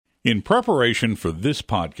In preparation for this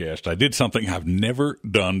podcast, I did something I've never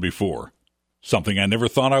done before, something I never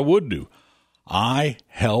thought I would do. I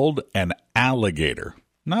held an alligator,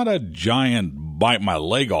 not a giant bite my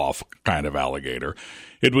leg off kind of alligator.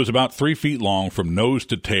 It was about 3 feet long from nose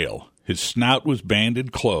to tail. His snout was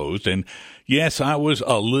banded closed, and yes, I was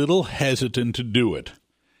a little hesitant to do it.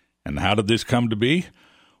 And how did this come to be?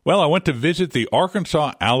 Well, I went to visit the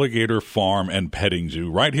Arkansas Alligator Farm and Petting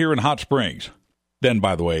Zoo right here in Hot Springs. Then,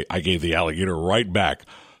 by the way, I gave the alligator right back.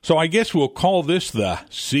 So I guess we'll call this the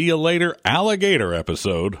See You Later Alligator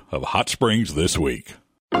episode of Hot Springs This Week.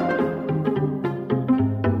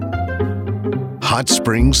 Hot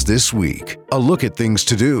Springs This Week. A look at things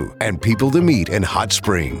to do and people to meet in Hot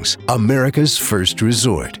Springs, America's first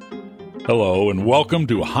resort. Hello, and welcome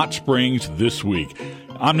to Hot Springs This Week.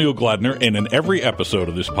 I'm Neil Gladner, and in every episode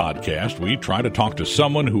of this podcast, we try to talk to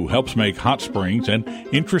someone who helps make Hot Springs an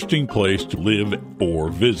interesting place to live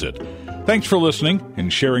or visit. Thanks for listening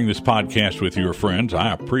and sharing this podcast with your friends.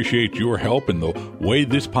 I appreciate your help in the way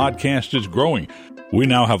this podcast is growing. We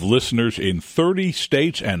now have listeners in 30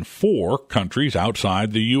 states and 4 countries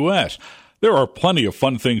outside the U.S. There are plenty of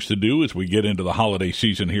fun things to do as we get into the holiday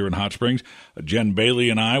season here in Hot Springs. Jen Bailey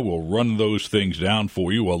and I will run those things down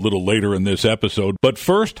for you a little later in this episode. But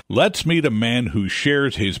first, let's meet a man who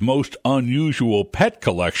shares his most unusual pet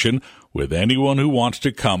collection with anyone who wants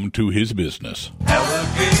to come to his business.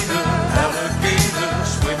 Alligator, alligator,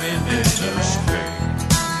 swimming in the stream.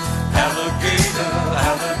 Alligator,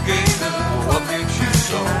 alligator, what makes you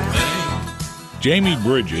so mean? Jamie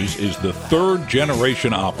Bridges is the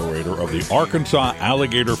 3rd-generation operator of the Arkansas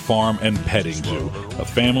Alligator Farm and Petting Zoo, a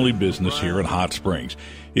family business here in Hot Springs.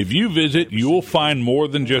 If you visit, you'll find more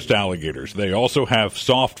than just alligators. They also have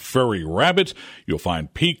soft, furry rabbits. You'll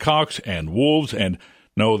find peacocks and wolves, and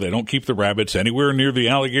no, they don't keep the rabbits anywhere near the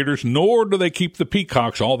alligators, nor do they keep the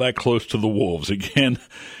peacocks all that close to the wolves. Again,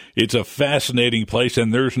 it's a fascinating place,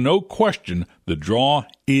 and there's no question the draw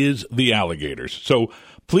is the alligators. So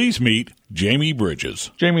please meet Jamie Bridges.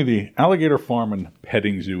 Jamie, the Alligator Farm and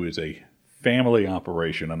Petting Zoo is a family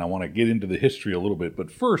operation, and I want to get into the history a little bit, but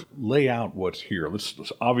first, lay out what's here. Let's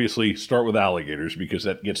obviously start with alligators because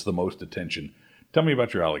that gets the most attention. Tell me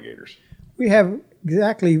about your alligators. We have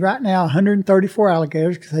exactly right now 134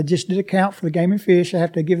 alligators because I just did a count for the Game and Fish. I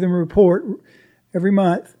have to give them a report every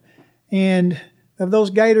month. And of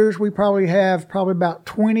those gators, we probably have about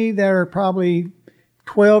 20 that are probably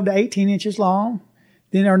 12 to 18 inches long.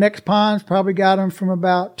 Then our next pond's probably got them from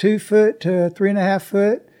about 2 foot to 3.5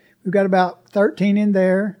 foot. We've got about 13 in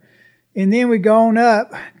there. And then we go on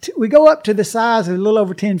up. We go up to the size of a little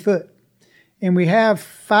over 10 foot. And we have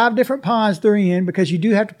 5 different ponds they're in because you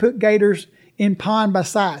do have to put gators in pond by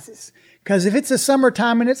sizes. Because if it's the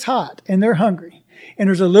summertime and it's hot and they're hungry and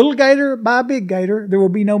there's a little gator by a big gator, there will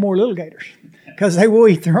be no more little gators because they will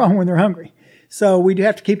eat their own when they're hungry. So we do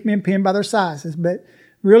have to keep them in pen by their sizes. But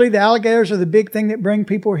really, the alligators are the big thing that bring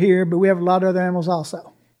people here, but we have a lot of other animals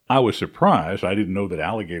also. I was surprised. I didn't know that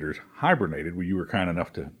alligators hibernated. Well, you were kind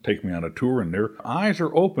enough to take me on a tour, and their eyes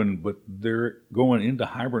are open, but they're going into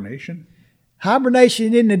hibernation?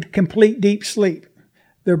 Hibernation isn't a complete deep sleep.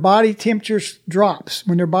 Their body temperature drops.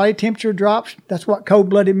 When their body temperature drops, that's what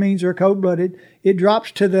cold-blooded means. They're cold-blooded. It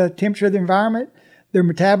drops to the temperature of the environment. Their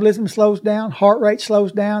metabolism slows down, heart rate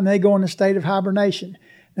slows down, and they go in a state of hibernation.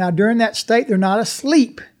 Now, during that state, they're not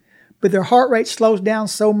asleep, but their heart rate slows down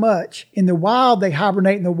so much. In the wild, they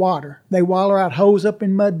hibernate in the water. They wallow out holes up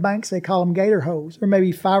in mud banks. They call them gator holes. There may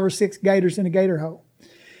be 5 or 6 gators in a gator hole.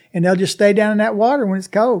 And they'll just stay down in that water when it's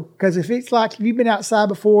cold. Because if you've been outside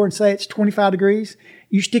before and say it's 25 degrees,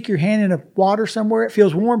 you stick your hand in the water somewhere, it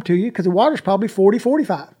feels warm to you because the water's probably 40,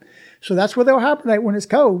 45. So that's where they'll hibernate when it's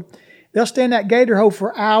cold. They'll stay in that gator hole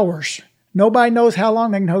for hours. Nobody knows how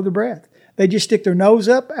long they can hold their breath. They just stick their nose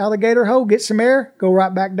up, alligator hole, get some air, go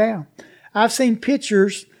right back down. I've seen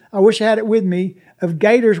pictures, I wish I had it with me, of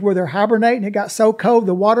gators where they're hibernating. It got so cold,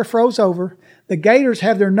 the water froze over. The gators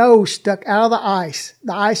have their nose stuck out of the ice.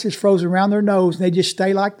 The ice is frozen around their nose, and they just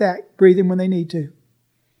stay like that, breathing when they need to.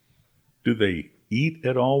 Do they eat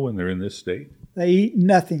at all when they're in this state? They eat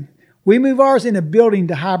nothing. We move ours in a building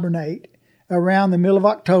to hibernate around the middle of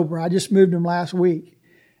October. I just moved them last week.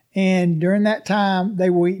 And during that time, they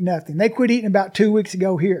will eat nothing. They quit eating about 2 weeks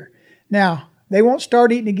ago here. Now, they won't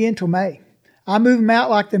start eating again until May. I move them out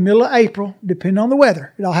like the middle of April, depending on the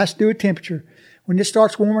weather. It all has to do with temperature. When it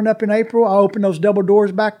starts warming up in April, I open those double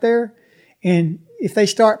doors back there. And if they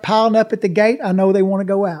start piling up at the gate, I know they want to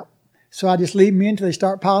go out. So I just leave them in until they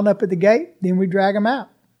start piling up at the gate. Then we drag them out.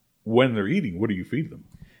 When they're eating, what do you feed them?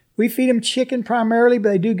 We feed them chicken primarily, but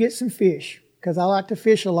they do get some fish because I like to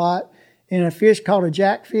fish a lot. and a fish called a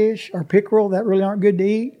jackfish or pickerel that really aren't good to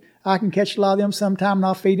eat. I can catch a lot of them sometime, and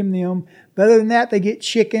I'll feed them. But other than that, they get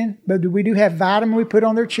chicken. But we do have vitamin we put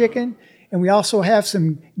on their chicken. And we also have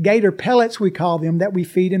some gator pellets, we call them, that we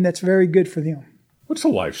feed them that's very good for them. What's the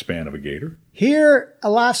lifespan of a gator? Here,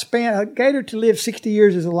 a gator to live 60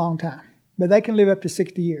 years is a long time. But they can live up to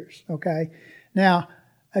 60 years, okay? Now,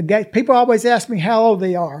 people always ask me how old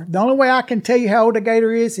they are. The only way I can tell you how old a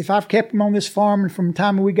gator is if I've kept him on this farm and from the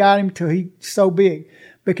time we got him till he's so big.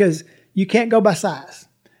 Because you can't go by size.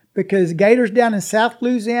 Because gators down in South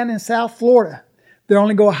Louisiana and South Florida, they're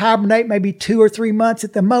only going to hibernate maybe 2 or 3 months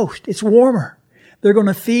at the most. It's warmer. They're going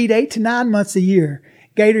to feed 8 to 9 months a year.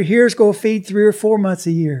 Gator here is going to feed 3 or 4 months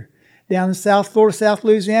a year. Down in South Florida, South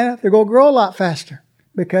Louisiana, they're going to grow a lot faster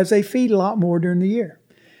because they feed a lot more during the year.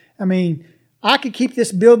 I mean, I could keep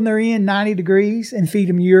this building they're in 90 degrees and feed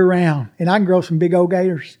them year round, and I can grow some big old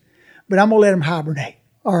gators. But I'm going to let them hibernate.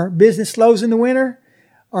 Our business slows in the winter.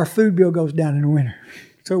 Our food bill goes down in the winter.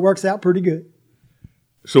 So it works out pretty good.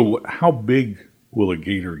 So how big will a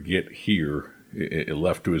gator get here,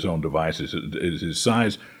 left to his own devices? Is his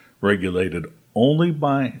size regulated only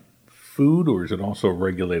by food, or is it also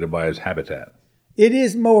regulated by his habitat? It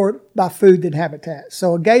is more by food than habitat.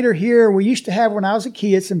 So a gator here, we used to have when I was a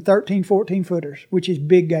kid some 13, 14 footers, which is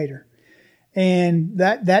big gator. And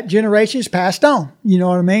that generation is passed on. You know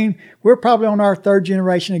what I mean? We're probably on our 3rd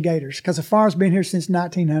generation of gators because the farm's been here since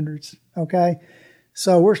 1900s, okay?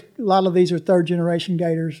 So a lot of these are 3rd generation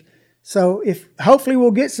gators. So hopefully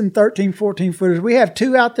we'll get some 13, 14 footers. We have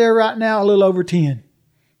 2 out there right now, a little over 10.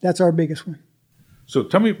 That's our biggest one. So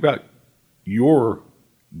tell me about your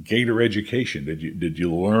gator education. Did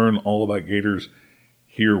you learn all about gators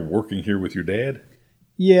here, working here with your dad?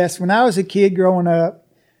 Yes. When I was a kid growing up,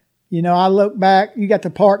 I look back, you got the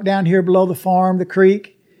park down here below the farm, the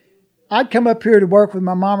creek. I'd come up here to work with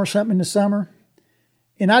my mom or something in the summer,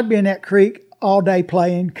 and I'd be in that creek all day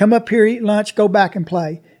playing, come up here, eat lunch, go back and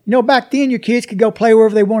play. Back then your kids could go play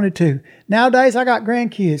wherever they wanted to. Nowadays I got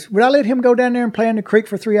grandkids. Would I let him go down there and play in the creek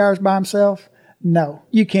for 3 hours by himself? No,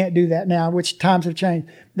 you can't do that now, which times have changed.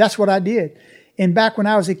 That's what I did. And back when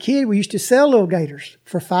I was a kid, we used to sell little gators.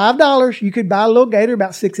 For $5, you could buy a little gator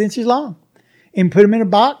about 6 inches long and put them in a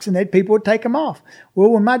box, and people would take them off. Well,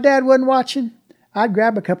 when my dad wasn't watching, I'd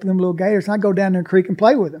grab a couple of them little gators and I'd go down in the creek and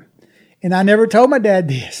play with them. And I never told my dad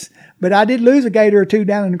this. But I did lose a gator or 2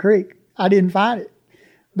 down in the creek. I didn't find it.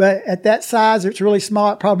 But at that size, it's really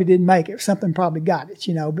small. It probably didn't make it. Something probably got it,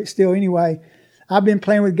 But still, anyway, I've been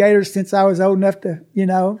playing with gators since I was old enough to,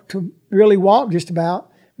 to really walk just about.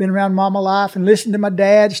 Been around all my life and listened to my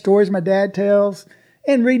dad, stories my dad tells,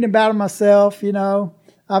 and reading about them myself,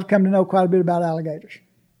 I've come to know quite a bit about alligators.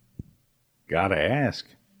 Gotta ask,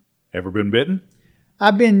 ever been bitten?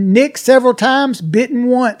 I've been nicked several times, bitten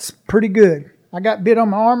once, pretty good. I got bit on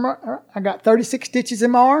my arm. I got 36 stitches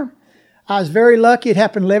in my arm. I was very lucky. It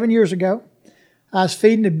happened 11 years ago. I was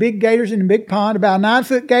feeding the big gators in the big pond. About a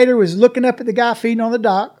 9-foot gator was looking up at the guy feeding on the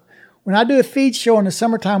dock. When I do a feed show in the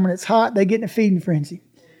summertime when it's hot, they get in a feeding frenzy.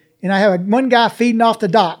 And I have one guy feeding off the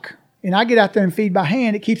dock. And I get out there and feed by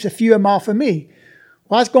hand. It keeps a few of them off of me.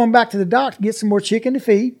 Well, I was going back to the dock to get some more chicken to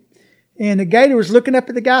feed. And the gator was looking up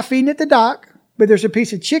at the guy feeding at the dock. But there's a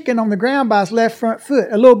piece of chicken on the ground by his left front foot.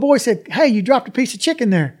 A little boy said, "Hey, you dropped a piece of chicken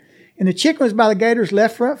there." And the chicken was by the gator's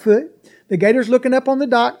left front foot. The gator's looking up on the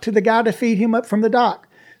dock to the guy to feed him up from the dock.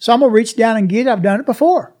 So I'm going to reach down and get it. I've done it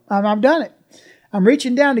before. I've done it. I'm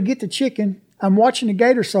reaching down to get the chicken. I'm watching the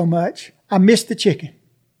gator so much, I missed the chicken.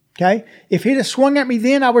 Okay? If he'd have swung at me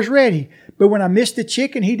then, I was ready. But when I missed the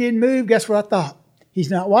chicken, he didn't move. Guess what I thought? He's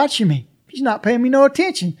not watching me. He's not paying me no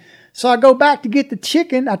attention. So I go back to get the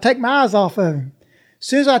chicken. I take my eyes off of him. As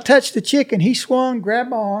soon as I touched the chicken, he swung,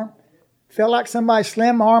 grabbed my arm. Felt like somebody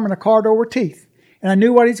slammed my arm in a car door with teeth. And I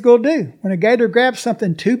knew what he's going to do. When a gator grabs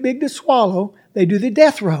something too big to swallow, they do the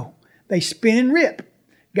death roll. They spin and rip.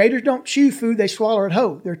 Gators don't chew food, they swallow it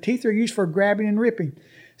whole. Their teeth are used for grabbing and ripping.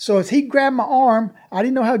 So as he grabbed my arm, I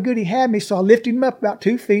didn't know how good he had me, so I lifted him up about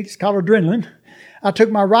 2 feet. It's called adrenaline. I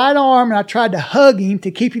took my right arm and I tried to hug him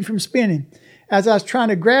to keep him from spinning. As I was trying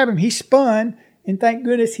to grab him, he spun, and thank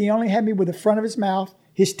goodness he only had me with the front of his mouth.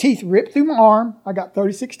 His teeth ripped through my arm. I got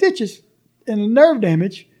 36 stitches and nerve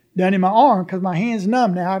damage done in my arm because my hand's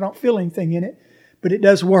numb now. I don't feel anything in it, but it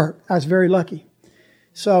does work. I was very lucky.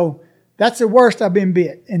 So that's the worst I've been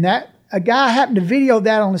bit. And a guy happened to video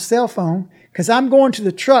that on his cell phone because I'm going to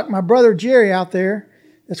the truck. My brother Jerry out there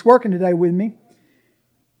that's working today with me,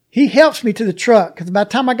 he helps me to the truck because by the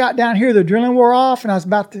time I got down here, the adrenaline wore off and I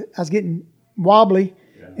was getting wobbly.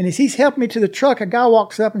 Yeah. And as he's helping me to the truck, a guy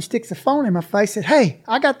walks up and sticks a phone in my face and said, "Hey,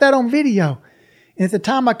 I got that on video." And at the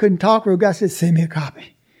time I couldn't talk real good. I said, send me a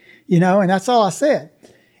copy, and that's all I said.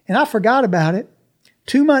 And I forgot about it.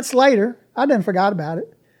 2 months later, I done forgot about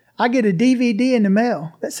it. I get a DVD in the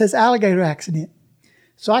mail that says alligator accident.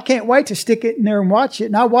 So I can't wait to stick it in there and watch it.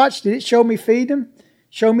 And I watched it. It showed me feeding them,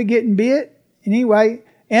 showed me getting bit. And anyway,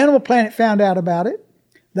 Animal Planet found out about it.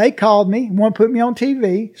 They called me, wanted to put me on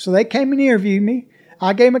TV. So they came and interviewed me.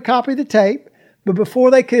 I gave them a copy of the tape. But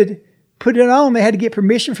before they could put it on, they had to get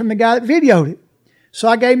permission from the guy that videoed it. So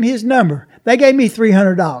I gave him his number. They gave me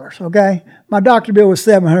 $300, okay? My doctor bill was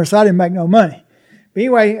 $700, so I didn't make no money. But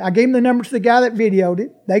anyway, I gave him the number to the guy that videoed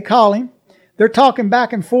it. They call him. They're talking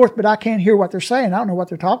back and forth, but I can't hear what they're saying. I don't know what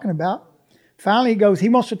they're talking about. Finally, he goes, he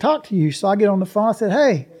wants to talk to you. So I get on the phone. I said,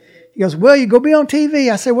 hey. He goes, well, you go be on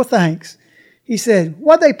TV. I said, well, thanks. He said,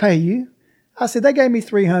 what'd they pay you? I said, they gave me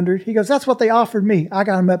 $300. He goes, that's what they offered me. I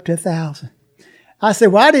got them up to $1,000. I said,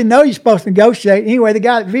 well, I didn't know you're supposed to negotiate. Anyway, the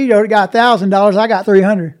guy that videoed it got $1,000. I got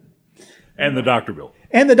 $300. And the doctor bill.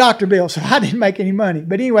 And the doctor bill, so I didn't make any money.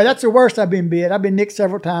 But anyway, that's the worst I've been bit. I've been nicked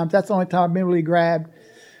several times. That's the only time I've been really grabbed.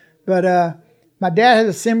 But my dad has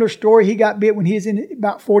a similar story. He got bit when he was in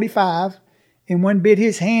about 45, and one bit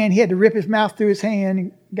his hand. He had to rip his mouth through his hand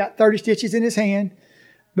and got 30 stitches in his hand.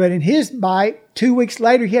 But in his bite, 2 weeks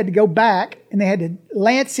later, he had to go back, and they had to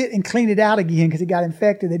lance it and clean it out again because it got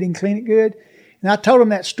infected. They didn't clean it good. And I told him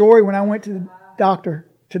that story when I went to the doctor,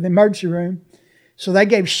 to the emergency room. So they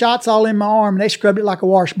gave shots all in my arm, and they scrubbed it like a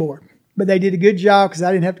washboard. But they did a good job because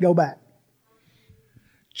I didn't have to go back.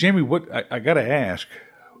 Jamie, what I got to ask,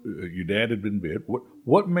 your dad had been bit.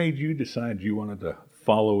 What made you decide you wanted to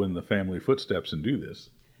follow in the family footsteps and do this?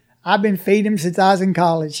 I've been feeding him since I was in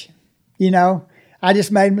college. I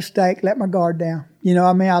just made a mistake, let my guard down.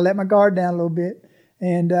 I let my guard down a little bit.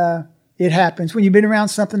 And it happens. When you've been around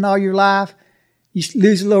something all your life, you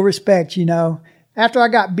lose a little respect, After I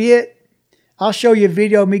got bit, I'll show you a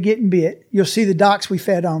video of me getting bit. You'll see the docks we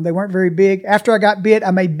fed on. They weren't very big. After I got bit,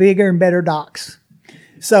 I made bigger and better docks.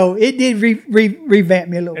 So it did revamp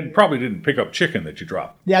me a little bit. And probably didn't pick up chicken that you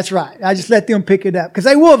dropped. That's right. I just let them pick it up because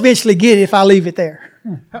they will eventually get it if I leave it there.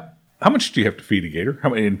 How much do you have to feed a gator? How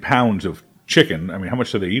many in pounds of chicken? How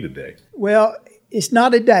much do they eat a day? Well, it's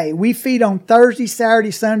not a day. We feed on Thursday,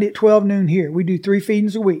 Saturday, Sunday at 12 noon here. We do 3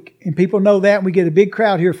 feedings a week. And people know that, and we get a big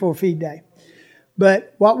crowd here for a feed day.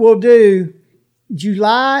 But what we'll do,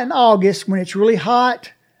 July and August, when it's really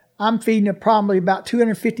hot, I'm feeding them probably about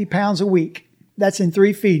 250 pounds a week. That's in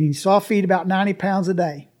 3 feedings. So I'll feed about 90 pounds a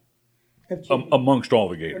day. Amongst all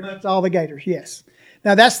the gators? Amongst all the gators, yes.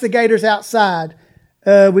 Now, that's the gators outside.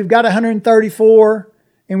 We've got 134,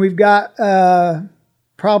 and we've got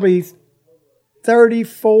probably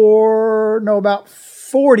about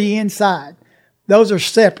 40 inside. Those are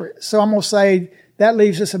separate. So I'm going to say that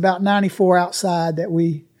leaves us about 94 outside that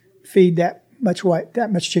we feed that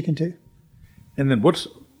much chicken to. And then what's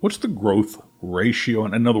the growth ratio?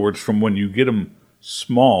 In other words, from when you get them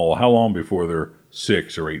small, how long before they're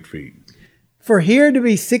 6 or 8 feet? For here to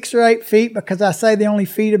be 6 or 8 feet, because I say they only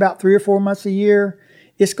feed about 3 or 4 months a year,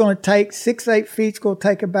 it's going to take 6 to 8 feet. It's going to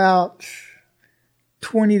take about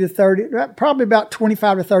 20 to 30, probably about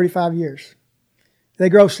 25 to 35 years. They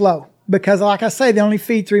grow slow because, like I say, they only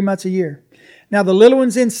feed 3 months a year. Now, the little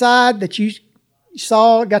ones inside that you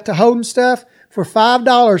saw, got to hold and stuff, for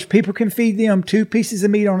 $5, people can feed them 2 pieces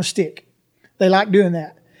of meat on a stick. They like doing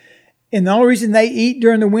that. And the only reason they eat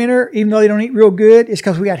during the winter, even though they don't eat real good, is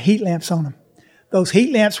because we got heat lamps on them. Those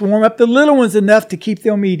heat lamps warm up the little ones enough to keep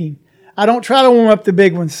them eating. I don't try to warm up the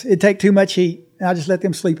big ones. It'd take too much heat. And I just let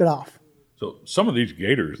them sleep it off. So some of these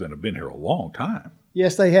gators that have been here a long time.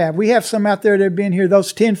 Yes, they have. We have some out there that have been here.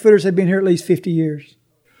 Those 10-footers have been here at least 50 years.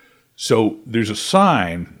 So there's a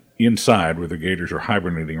sign inside where the gators are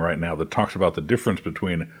hibernating right now that talks about the difference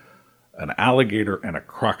between an alligator and a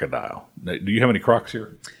crocodile. Now, do you have any crocs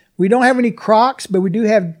here? We don't have any crocs, but we do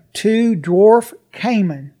have 2 dwarf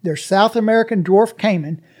caiman. They're South American dwarf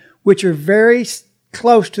caiman, which are very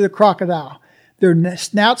close to the crocodile. Their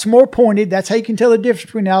snout's more pointed. That's how you can tell the difference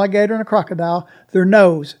between an alligator and a crocodile. Their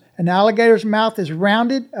nose. An alligator's mouth is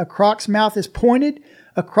rounded. A croc's mouth is pointed.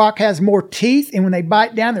 A croc has more teeth, and when they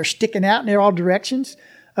bite down, they're sticking out in all directions.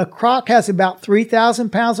 A croc has about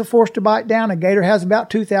 3,000 pounds of force to bite down. A gator has about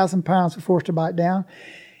 2,000 pounds of force to bite down.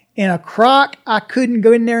 And a croc, I couldn't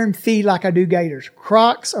go in there and feed like I do gators.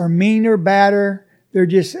 Crocs are meaner, badder. They're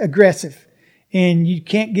just aggressive. And you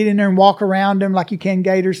can't get in there and walk around them like you can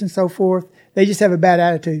gators and so forth. They just have a bad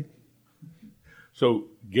attitude. So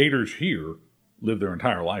gators here live their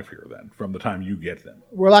entire life here then, from the time you get them.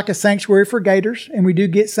 We're like a sanctuary for gators, and we do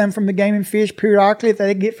get some from the Game and Fish periodically if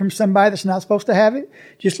they get from somebody that's not supposed to have it.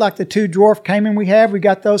 Just like the 2 dwarf caiman we have, we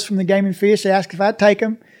got those from the Game and Fish. They asked if I'd take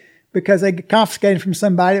them because they get confiscated from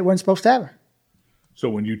somebody that wasn't supposed to have them. So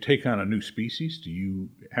when you take on a new species, do you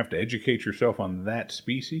have to educate yourself on that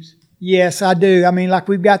species? Yes, I do. I mean, like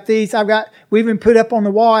we've got these. We've even put up on the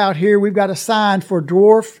wall out here, we've got a sign for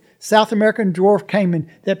South American dwarf caiman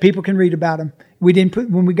that people can read about them.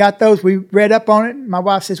 When we got those, we read up on it. My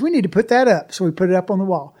wife says, we need to put that up. So we put it up on the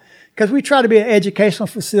wall because we try to be an educational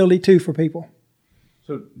facility too for people.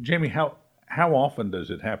 So Jamie, how often does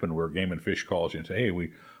it happen where Game and Fish calls you and say, hey,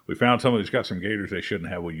 we found somebody who's got some gators they shouldn't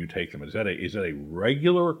have, will you take them? Is that a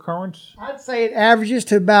regular occurrence? I'd say it averages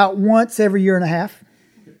to about once every year and a half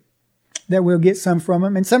that we'll get some from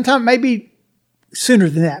them. And sometimes maybe sooner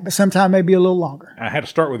than that, but sometimes maybe a little longer. I had to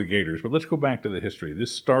start with the gators, but let's go back to the history.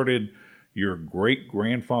 This started, your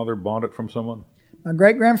great-grandfather bought it from someone? My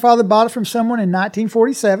great-grandfather bought it from someone in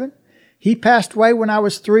 1947. He passed away when I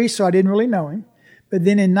was 3, so I didn't really know him. But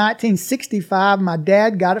then in 1965, my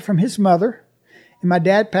dad got it from his mother. And my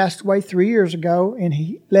dad passed away 3 years ago, and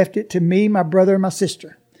he left it to me, my brother, and my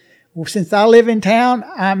sister. Well, since I live in town,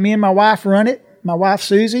 me and my wife run it. My wife,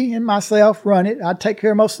 Susie, and myself run it. I take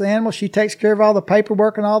care of most of the animals. She takes care of all the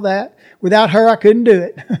paperwork and all that. Without her, I couldn't do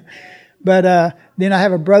it. But then I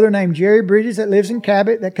have a brother named Jerry Bridges that lives in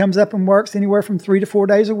Cabot that comes up and works anywhere from 3 to 4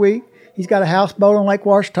 days a week. He's got a houseboat on Lake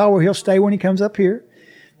Ouachita where he'll stay when he comes up here.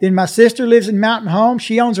 Then my sister lives in Mountain Home.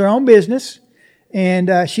 She owns her own business.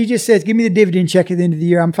 And she just says, give me the dividend check at the end of the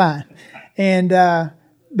year. I'm fine. And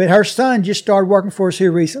but her son just started working for us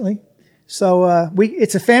here recently. So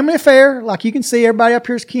it's a family affair. Like you can see, everybody up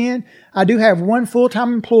here is kin. I do have one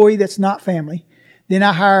full-time employee that's not family. Then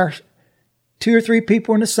I hire 2 or 3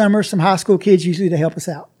 people in the summer, some high school kids usually to help us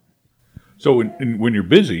out. So when you're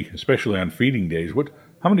busy, especially on feeding days,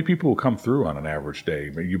 how many people will come through on an average day?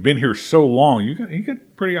 I mean, you've been here so long, you got a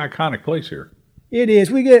pretty iconic place here. It is.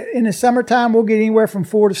 We get in the summertime, we'll get anywhere from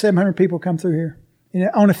 400 to 700 people come through here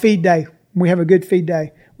on a feed day. We have a good feed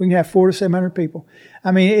day. We can have 400 to 700 people.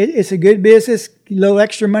 I mean, it's a good business, a little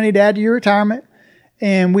extra money to add to your retirement.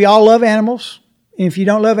 And we all love animals. And if you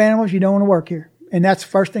don't love animals, you don't want to work here. And that's the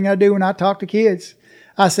first thing I do when I talk to kids.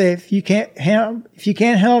 I say, if you can't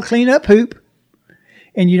handle clean up poop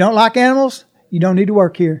and you don't like animals, you don't need to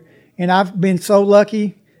work here. And I've been so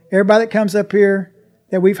lucky. Everybody that comes up here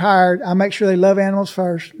that we've hired, I make sure they love animals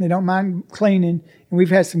first. They don't mind cleaning. And we've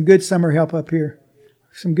had some good summer help up here.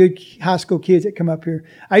 Some good high school kids that come up here.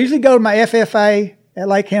 I usually go to my FFA at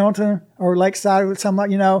Lake Hamilton or Lakeside or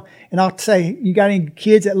something like, and I'll say, you got any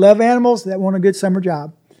kids that love animals that want a good summer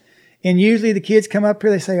job? And usually the kids come up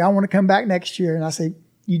here, they say, I want to come back next year. And I say,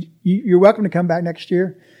 you're welcome to come back next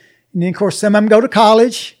year. And then, of course, some of them go to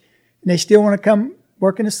college and they still want to come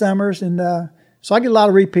work in the summers. And so I get a lot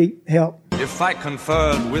of repeat help. If I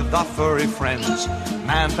conferred with our furry friends,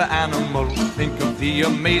 man to animal, think of the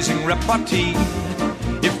amazing repartee.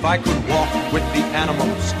 If I could walk with the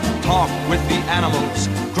animals, talk with the animals,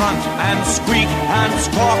 grunt and squeak and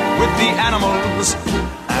squawk with the animals,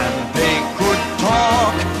 and they could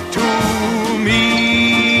talk to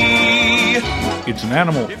me. It's an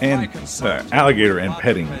animal and alligator and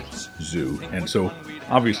petting zoo, and so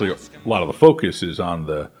obviously a lot of the focus is on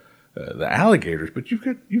the alligators, but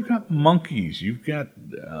you've got monkeys. You've got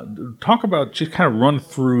talk about, just kind of run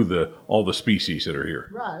through all the species that are here.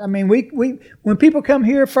 Right. I mean, we when people come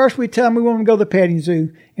here, first we tell them we want them to go to the petting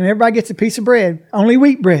zoo, and everybody gets a piece of bread. Only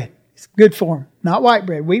wheat bread. It's good for them, not white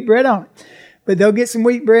bread. Wheat bread on it. But they'll get some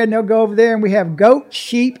wheat bread and they'll go over there, and we have goats,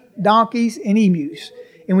 sheep, donkeys, and emus.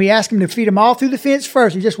 And we ask them to feed them all through the fence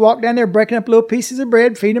first. You just walk down there, breaking up little pieces of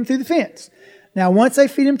bread, feed them through the fence. Now, once they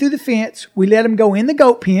feed them through the fence, we let them go in the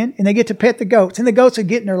goat pen, and they get to pet the goats. And the goats will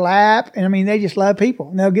get in their lap, and I mean, they just love people.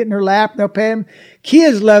 And they'll get in their lap, and they'll pet them.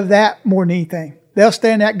 Kids love that more than anything. They'll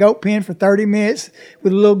stay in that goat pen for 30 minutes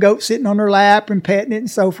with a little goat sitting on their lap and petting it and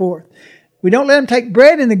so forth. We don't let them take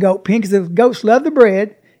bread in the goat pen because the goats love the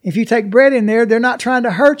bread. If you take bread in there, they're not trying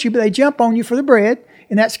to hurt you, but they jump on you for the bread,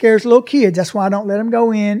 and that scares little kids. That's why I don't let them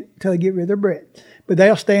go in until they get rid of their bread. But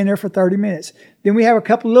they'll stay in there for 30 minutes. Then we have a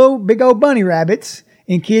couple of little big old bunny rabbits,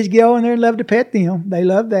 and kids go in there and love to pet them. They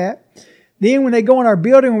love that. Then when they go in our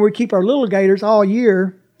building where we keep our little gators all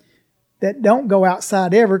year that don't go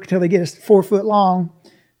outside ever until they get 4 foot long,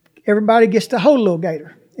 everybody gets to hold a little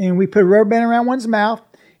gator. And we put a rubber band around one's mouth,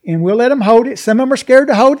 and we'll let them hold it. Some of them are scared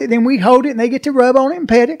to hold it. Then we hold it, and they get to rub on it and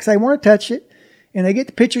pet it because they want to touch it. And they get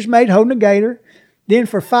the pictures made holding the gator. Then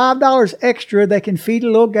for $5 extra, they can feed a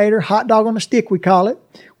little gator, hot dog on a stick, we call it.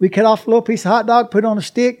 We cut off a little piece of hot dog, put it on a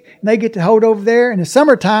stick, and they get to hold over there. In the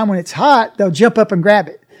summertime, when it's hot, they'll jump up and grab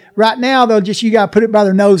it. Right now, you got to put it by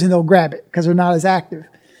their nose and they'll grab it because they're not as active.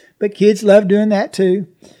 But kids love doing that too.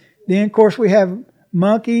 Then, of course, we have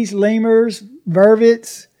monkeys, lemurs,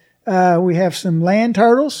 vervets. We have some land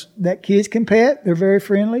turtles that kids can pet. They're very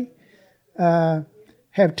friendly. Have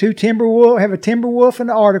a timber wolf and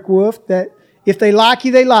an Arctic wolf that if they like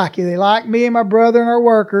you, they like you. They like me and my brother and our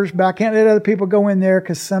workers, but I can't let other people go in there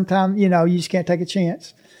because sometimes, you just can't take a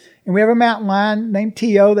chance. And we have a mountain lion named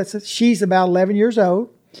Tio. She's about 11 years old.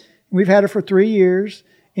 We've had her for 3 years,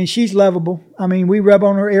 and she's lovable. I mean, we rub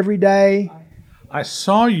on her every day. I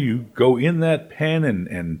saw you go in that pen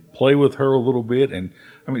and play with her a little bit, and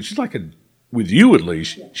I mean, she's like with you at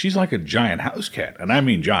least, she's like a giant house cat, and I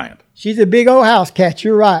mean giant. She's a big old house cat.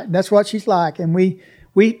 You're right. That's what she's like, and we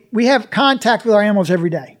have contact with our animals every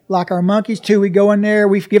day. Like our monkeys too, we go in there,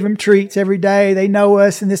 we give them treats every day. They know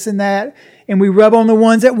us and this and that, and we rub on the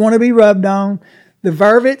ones that want to be rubbed on. The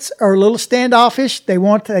vervets are a little standoffish. They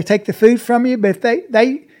take the food from you, but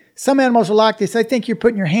if some animals are like this. They think you're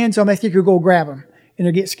putting your hands on them. They think you're going to grab them, and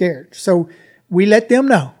they'll get scared. So we let them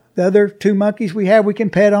know. The other 2 monkeys we have, we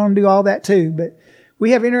can pet on and do all that too. But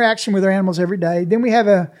we have interaction with our animals every day. Then we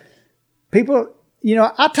have people,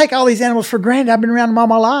 I take all these animals for granted. I've been around them all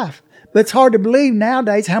my life. But it's hard to believe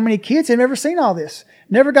nowadays how many kids have never seen all this.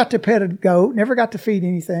 Never got to pet a goat, never got to feed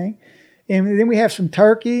anything. And then we have some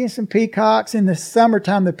turkey and some peacocks. In the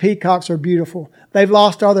summertime, the peacocks are beautiful. They've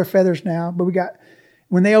lost all their feathers now, but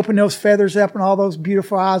when they open those feathers up and all those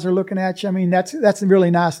beautiful eyes are looking at you, I mean, that's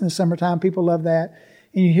really nice in the summertime. People love that.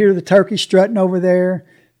 And you hear the turkey strutting over there.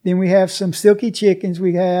 Then we have some silky chickens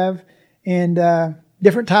and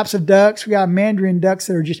different types of ducks. We got mandarin ducks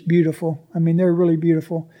that are just beautiful. I mean, they're really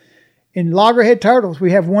beautiful. And loggerhead turtles,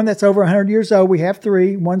 we have one that's over 100 years old. We have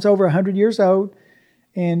 3. One's over 100 years old.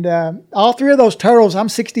 And all 3 of those turtles, I'm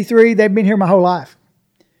 63, they've been here my whole life.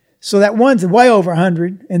 So that one's way over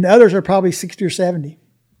 100, and the others are probably 60 or 70.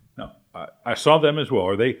 No, I saw them as well.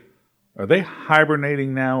 Are they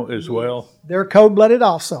hibernating now as well? They're cold-blooded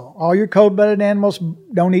also. All your cold-blooded animals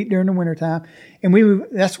don't eat during the wintertime. And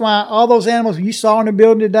that's why all those animals you saw in the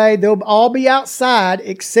building today, they'll all be outside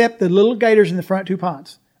except the little gators in the front 2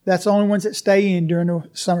 ponds. That's the only ones that stay in during the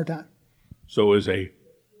summertime. So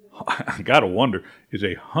I got to wonder, is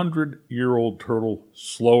a 100-year-old turtle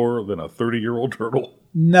slower than a 30-year-old turtle?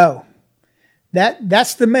 No.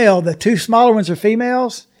 That's the male. The 2 smaller ones are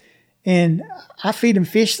females. And I feed them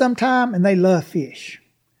fish sometime, and they love fish.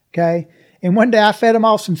 Okay? And one day I fed them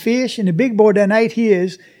all some fish, and the big boy done ate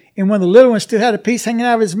his, and one of the little ones still had a piece hanging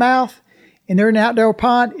out of his mouth, and they're in the outdoor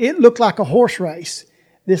pond. It looked like a horse race.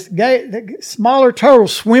 The smaller turtle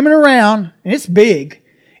swimming around, and it's big,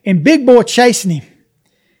 and big boy chasing him.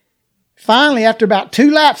 Finally, after about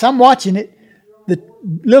 2 laps, I'm watching it, the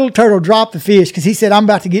little turtle dropped the fish because he said, I'm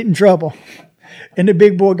about to get in trouble. And the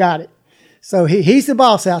big boy got it. So he's the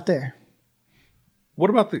boss out there. What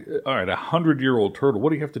about a 100-year-old turtle? What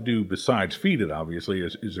do you have to do besides feed it, obviously?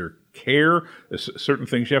 Is there care, certain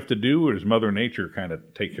things you have to do, or does Mother Nature kind of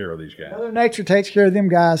take care of these guys? Mother Nature takes care of them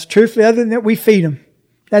guys. Truthfully, other than that, we feed them.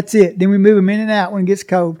 That's it. Then we move them in and out when it gets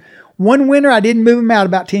cold. One winter, I didn't move them out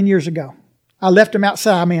about 10 years ago. I left them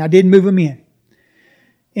outside. I didn't move them in.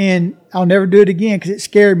 And I'll never do it again because it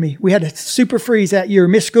scared me. We had a super freeze that year.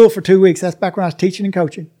 Missed school for 2 weeks. That's back when I was teaching and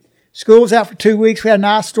coaching. School was out for 2 weeks. We had an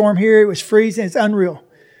ice storm here. It was freezing. It's unreal.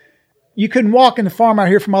 You couldn't walk in the farm out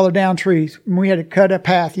here from all the down trees. We had to cut a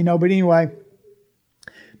path, But anyway,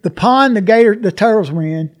 the pond the turtles were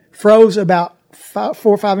in froze about 4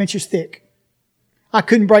 or 5 inches thick. I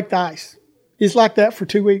couldn't break the ice. It's like that for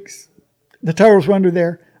 2 weeks. The turtles were under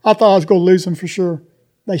there. I thought I was going to lose them for sure.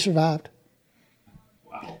 They survived.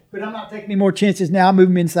 Wow. But I'm not taking any more chances now. I move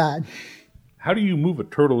them inside. How do you move a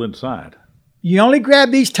turtle inside? You only grab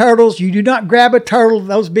these turtles. You do not grab a turtle,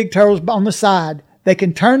 those big turtles on the side. They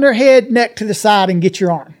can turn their head, neck to the side and get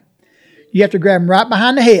your arm. You have to grab him right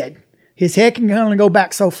behind the head. His head can only go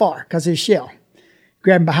back so far because of his shell.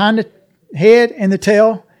 Grab him behind the head and the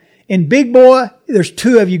tail. And big boy, there's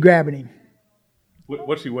 2 of you grabbing him.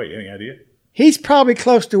 What's he weigh? Any idea? He's probably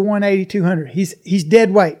close to 180, 200. He's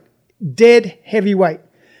dead weight. Dead heavy weight.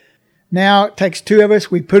 Now it takes 2 of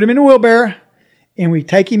us. We put him in a wheelbarrow and we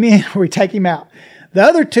take him in or we take him out. The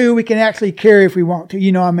other 2 we can actually carry if we want to.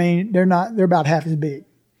 They're about half as big.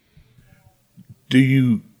 Do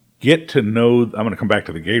you get to know, I'm going to come back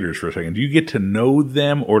to the gators for a second. Do you get to know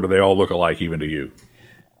them or do they all look alike even to you?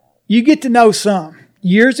 You get to know some.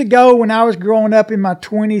 Years ago when I was growing up in my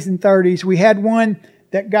 20s and 30s, we had one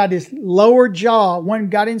that got his lower jaw. One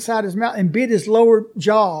got inside his mouth and bit his lower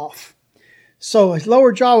jaw off. So his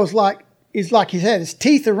lower jaw was like he had his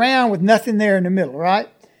teeth around with nothing there in the middle, right?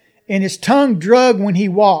 And his tongue drug when he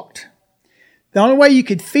walked. The only way you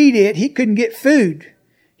could feed it, he couldn't get food.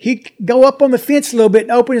 He'd go up on the fence a little bit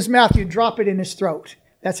and open his mouth. You'd drop it in his throat.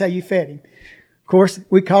 That's how you fed him. Of course,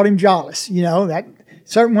 we called him Jollis. You know, that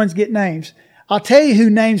certain ones get names. I'll tell you who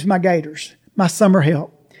names my gators, my summer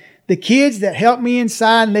help. The kids that help me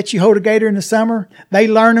inside and let you hold a gator in the summer, they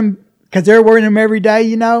learn them because they're wearing them every day,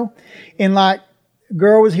 you know. And like a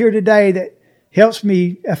girl was here today that helps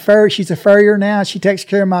me, she's a farrier now. She takes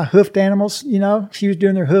care of my hoofed animals, you know. She was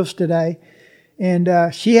doing their hoofs today.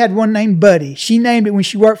 And she had one named Buddy. She named it when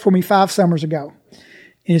she worked for me 5 summers ago.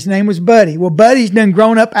 And his name was Buddy. Well, Buddy's done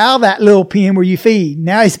grown up out of that little pen where you feed.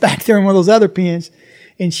 Now he's back there in one of those other pens.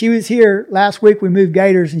 And she was here last week. We moved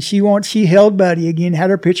gators, and she held Buddy again, had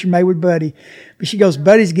her picture made with Buddy. But she goes,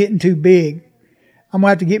 Buddy's getting too big. I'm going to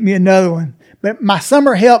have to get me another one. But my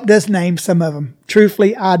summer help does name some of them.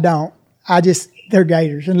 Truthfully, I don't. They're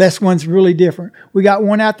gators, unless one's really different. We got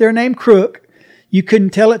one out there named Crook. You couldn't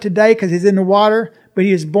tell it today because he's in the water, but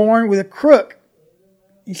he was born with a crook.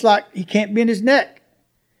 It's like he can't bend his neck.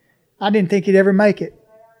 I didn't think he'd ever make it.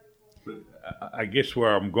 I guess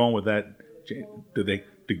where I'm going with that,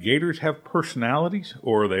 do gators have personalities,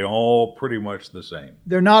 or are they all pretty much the same?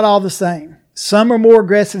 They're not all the same. Some are more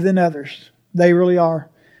aggressive than others. They really are.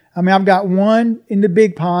 I mean, I've got one in the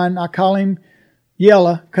big pond. I call him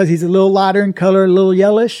Yellow because he's a little lighter in color, a little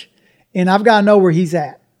yellowish, and I've got to know where he's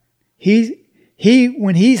at.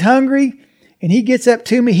 When he's hungry and he gets up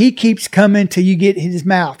to me, he keeps coming till you get his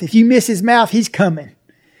mouth. If you miss his mouth, he's coming.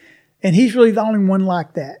 And he's really the only one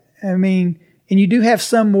like that. I mean, and you do have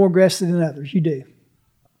some more aggressive than others. You do.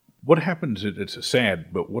 What happens, it's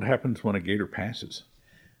sad, but what happens when a gator passes?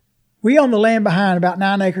 We own the land behind, about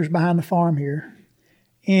 9 acres behind the farm here.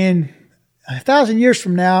 And 1,000 years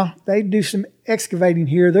from now, they do some excavating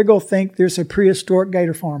here. They're going to think there's a prehistoric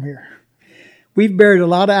gator farm here. We've buried a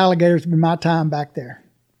lot of alligators in my time back there.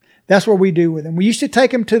 That's what we do with them. We used to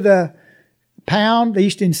take them to the pound. They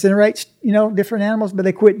used to incinerate, different animals, but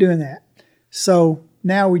they quit doing that. So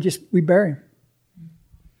now we bury them.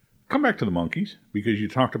 Come back to the monkeys, because you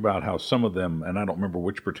talked about how some of them, and I don't remember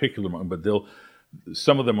which particular monkey, but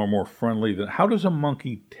some of them are more friendly. How does a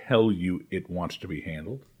monkey tell you it wants to be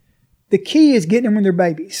handled? The key is getting them when they're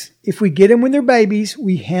babies. If we get them when they're babies,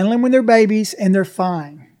 we handle them when they're babies, and they're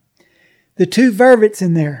fine. The 2 vervets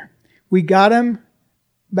in there, we got them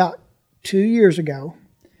about 2 years ago.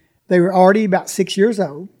 They were already about 6 years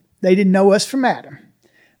old. They didn't know us from Adam.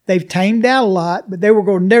 They've tamed down a lot, but they're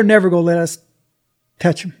never going to let us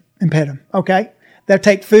touch them and pet them, okay? They'll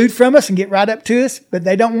take food from us and get right up to us, but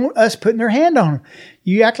they don't want us putting their hand on them.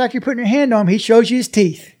 You act like you're putting your hand on him, he shows you his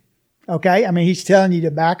teeth, okay? I mean, he's telling you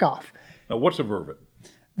to back off. Now, what's a vervet?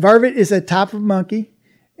 Vervet is a type of monkey,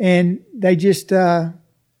 and they just...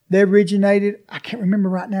 they originated, I can't remember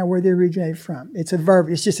right now where they originated from. It's a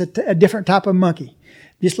vervet. It's just a different type of monkey.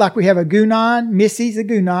 Just like we have a Guinan. Missy's a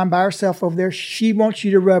Guinan by herself over there. She wants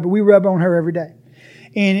you to rub her. We rub on her every day.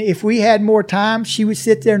 And if we had more time, she would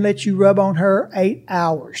sit there and let you rub on her 8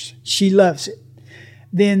 hours. She loves it.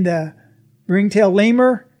 Then the ringtail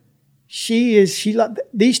lemur,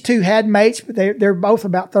 these 2 had mates, but they're both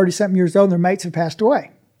about 30-something years old, and their mates have passed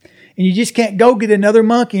away. And you just can't go get another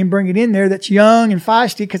monkey and bring it in there that's young and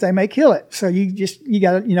feisty because they may kill it. So you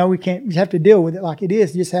got to, we have to deal with it like it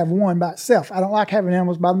is. Just have one by itself. I don't like having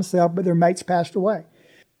animals by themselves, but their mates passed away.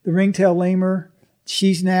 The ringtail lemur,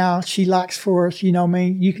 she likes for us, you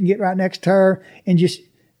can get right next to her and just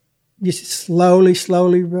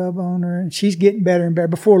slowly rub on her. And she's getting better and better.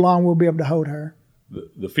 Before long, we'll be able to hold her.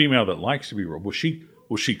 The female that likes to be rubbed, will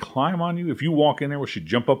she climb on you? If you walk in there, will she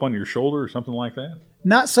jump up on your shoulder or something like that?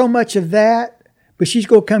 Not so much of that, but she's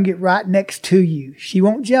going to come get right next to you. She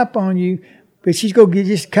won't jump on you, but she's going to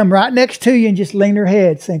just come right next to you and just lean her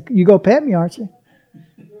head, saying, "You go pet me, aren't you?"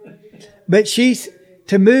 But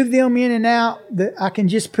to move them in and out, I can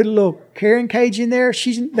just put a little carrying cage in there.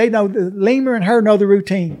 They know, the lemur and her know the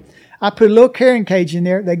routine. I put a little carrying cage in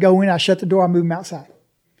there. They go in, I shut the door, I move them outside.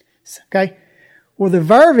 Okay? Well, the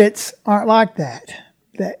vervets aren't like that.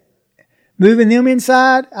 Moving them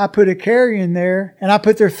inside, I put a carrier in there, and I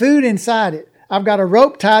put their food inside it. I've got a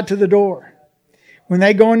rope tied to the door. When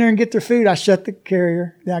they go in there and get their food, I shut the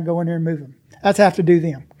carrier, then I go in there and move them. That's how I have to do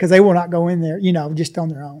them, because they will not go in there, just on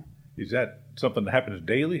their own. Is that something that happens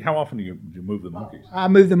daily? How often do you move the monkeys? I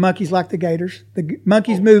move the monkeys like the gators. The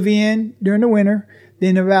monkeys move in during the winter.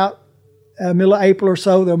 Then about middle of April or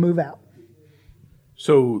so, they'll move out.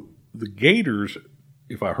 So the gators,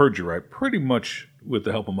 if I heard you right, pretty much with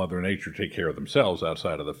the help of Mother Nature, take care of themselves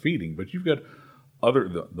outside of the feeding. But you've got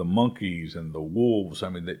the monkeys and the wolves. I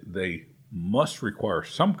mean, they must require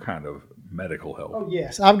some kind of medical help. Oh,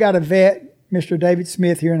 yes. I've got a vet, Mr. David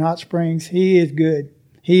Smith, here in Hot Springs. He is good.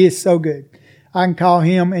 He is so good. I can call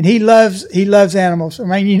him, and he loves animals. I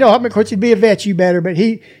mean, you know, of course, you'd be a vet, you better, but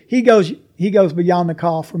he goes beyond the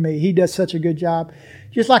call for me. He does such a good job.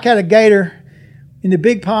 Just like I had a gator in the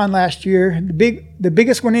big pond last year. The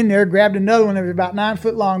biggest one in there grabbed another one that was about 9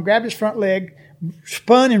 foot long, grabbed his front leg,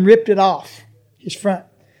 spun and ripped it off, his front.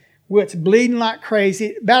 Well, it's bleeding like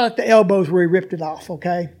crazy, about at the elbows where he ripped it off,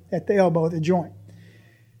 okay, at the elbow, the joint.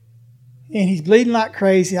 And he's bleeding like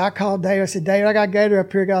crazy. I called Dave. I said, Dave, I got a gator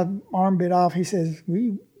up here, got an arm bit off. He says,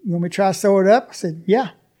 you want me to try to sew it up? I said,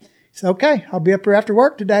 yeah. He said, okay, I'll be up here after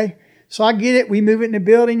work today. So I get it. We move it in the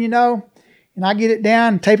building, you know, and I get it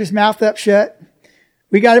down and tape his mouth up shut.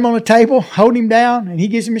 We got him on the table, holding him down, and he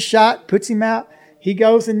gives him a shot, puts him out. He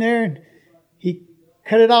goes in there and he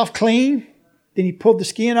cut it off clean. Then he pulled the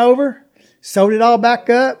skin over, sewed it all back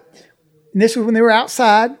up. And this was when they were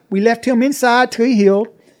outside. We left him inside till he healed.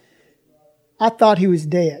 I thought he was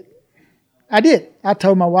dead. I did. I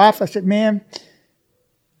told my wife, I said, man,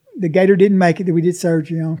 the gator didn't make it that we did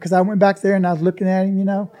surgery on. Because I went back there and I was looking at him, you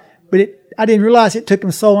know. But I didn't realize it took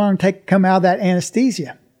him so long to come out of that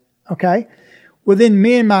anesthesia. Okay? Well, then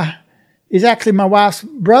my wife's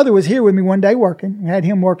brother was here with me one day working. We had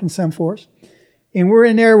him working some for us. And we're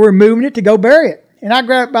in there, we're moving it to go bury it. And I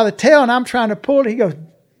grabbed it by the tail and I'm trying to pull it. He goes,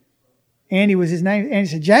 Andy was his name. Andy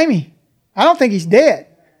said, Jamie, I don't think he's dead.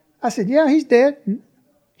 I said, yeah, he's dead.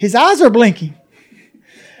 His eyes are blinking.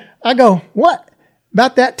 I go, what?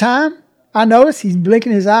 About that time, I notice he's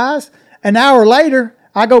blinking his eyes. An hour later,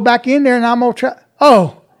 I go back in there and I'm going to try.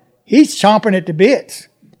 Oh, he's chomping at the bits.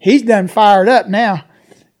 He's done fired up now.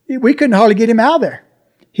 We couldn't hardly get him out of there.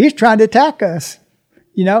 He's trying to attack us.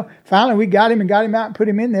 You know, finally we got him out and put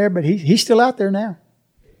him in there, but he's still out there now.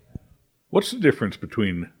 What's the difference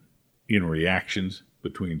in reactions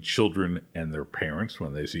between children and their parents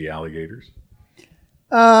when they see alligators?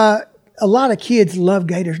 A lot of kids love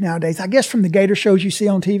gators nowadays. I guess from the gator shows you see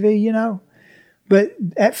on TV, you know. But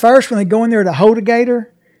at first, when they go in there to hold a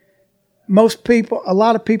gator, a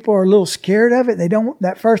lot of people are a little scared of it. They don't want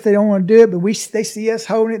to do it, but they see us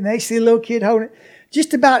holding it, and they see a little kid holding it.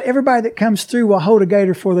 Just about everybody that comes through will hold a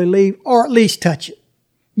gator before they leave, or at least touch it.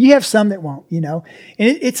 You have some that won't, you know.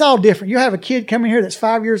 And it's all different. You have a kid coming here that's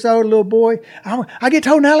 5 years old, a little boy. I get to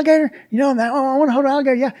hold an alligator, you know, and I want to hold an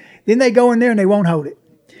alligator, yeah. Then they go in there and they won't hold it.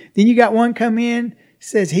 Then you got one come in,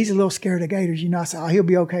 says he's a little scared of gators, you know. I said, he'll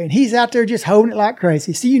be okay. And he's out there just holding it like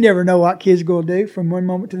crazy. So you never know what kids are going to do from one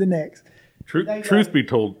moment to the next. Truth be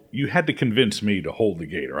told, you had to convince me to hold the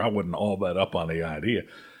gator. I wasn't all that up on the idea.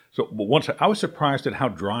 So but once I was surprised at how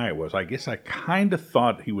dry it was. I guess I kind of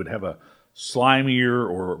thought he would have a slimier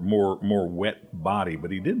or more wet body,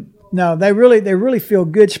 but he didn't. No, they really feel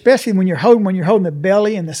good, especially when you're holding the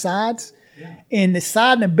belly and the sides. Yeah. And the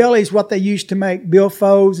side and the belly is what they use to make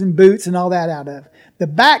billfolds and boots and all that out of. The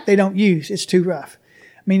back they don't use; it's too rough.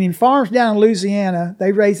 I mean, in farms down in Louisiana,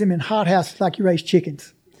 they raise them in hothouses like you raise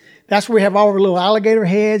chickens. That's where we have all our little alligator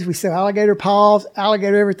heads. We sell alligator paws,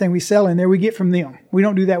 alligator everything we sell in there. We get from them. We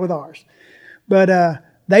don't do that with ours. But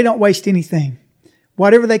they don't waste anything.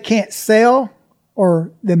 Whatever they can't sell,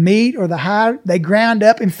 or the meat or the hide, they ground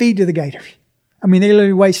up and feed to the gators. I mean, they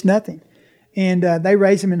literally waste nothing. And they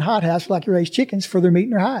raise them in hothouses like you raise chickens for their meat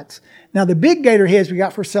and their hides. Now, the big gator heads we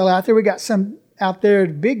got for sale out there, we got some out there,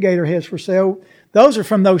 the big gator heads for sale. Those are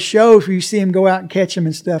from those shows where you see them go out and catch them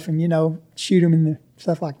and stuff and, you know, shoot them and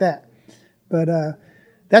stuff like that. But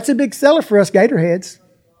that's a big seller for us gator heads.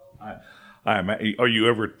 Are you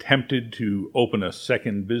ever tempted to open a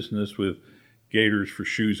second business with gators for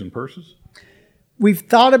shoes and purses? We've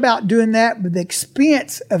thought about doing that, but the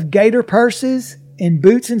expense of gator purses and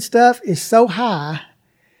boots and stuff is so high.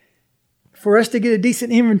 For us to get a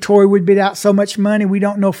decent inventory would bid out so much money, we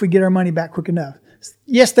don't know if we get our money back quick enough.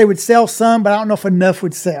 Yes, they would sell some, but I don't know if enough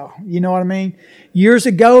would sell. You know what I mean? Years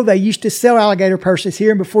ago, they used to sell alligator purses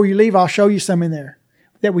here, and before you leave, I'll show you some in there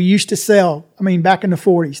that we used to sell, I mean, back in the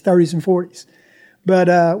 30s and 40s.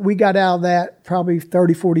 But we got out of that probably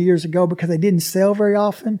 30, 40 years ago because they didn't sell very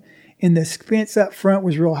often, and the expense up front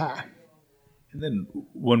was real high. And then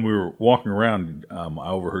when we were walking around,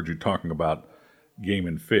 I overheard you talking about Game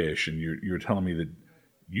and Fish, and you were telling me that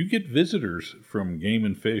you get visitors from Game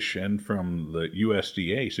and Fish and from the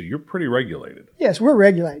USDA, so you're pretty regulated. Yes, we're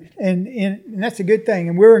regulated, and that's a good thing,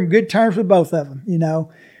 and we're in good terms with both of them. You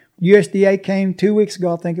know, USDA came 2 weeks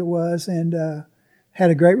ago, I think it was, and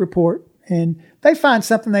had a great report. And they find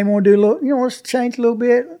something they want to do a little, you know, let's change a little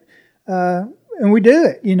bit. and we do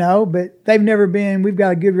it, but they've never been, we've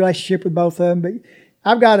got a good relationship with both of them. But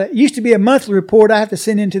it used to be a monthly report I have to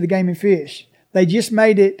send into the Game and Fish. They just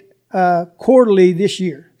made it quarterly this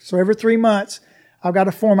year. So every 3 months, I've got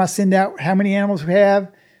a form I send out, how many animals we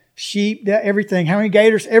have, sheep, everything, how many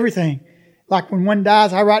gators, everything. Like when one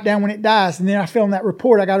dies, I write down when it dies. And then I fill in that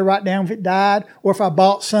report. I got to write down if it died. Or if I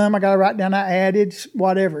bought some, I got to write down I added,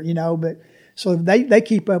 whatever, But so they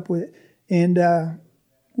keep up with it. And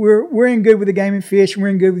we're in good with the Game and Fish. And we're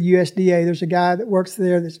in good with USDA. There's a guy that works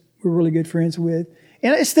there that we're really good friends with.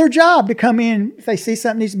 And it's their job to come in. If they see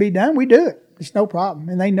something needs to be done, we do it. It's no problem.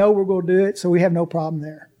 And they know we're going to do it, so we have no problem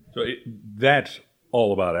there. So that's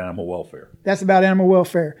all about animal welfare. That's about animal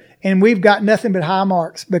welfare. And we've got nothing but high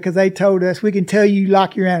marks because they told us we can tell you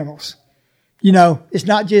like your animals. It's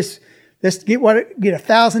not just let's get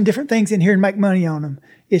 1,000 different things in here and make money on them.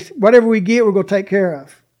 It's whatever we get, we're going to take care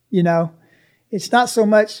of. It's not so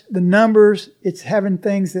much the numbers, it's having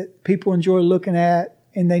things that people enjoy looking at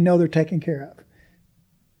and they know they're taken care of.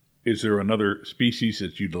 Is there another species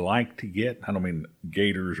that you'd like to get? I don't mean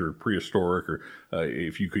gators or prehistoric, or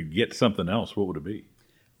if you could get something else, what would it be?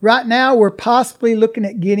 Right now, we're possibly looking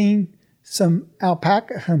at getting some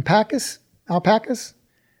alpacas.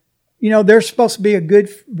 They're supposed to be a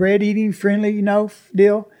good bread-eating, friendly,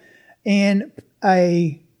 deal. And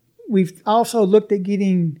we've also looked at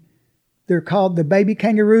getting, they're called the baby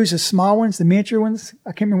kangaroos, the small ones, the miniature ones.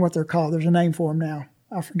 I can't remember what they're called. There's a name for them now.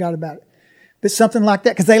 I forgot about it. But something like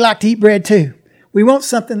that, because they like to eat bread too. We want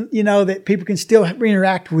something, that people can still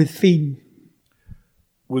interact with feeding.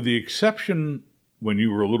 With the exception when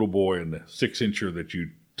you were a little boy and the 6-incher that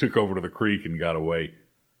you took over to the creek and got away,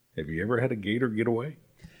 have you ever had a gator get away?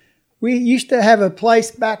 We used to have a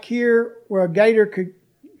place back here where a gator could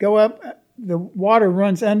go up. The water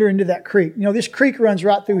runs under into that creek. This creek runs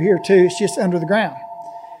right through here too. It's just under the ground.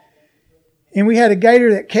 And we had a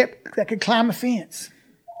gator that could climb a fence.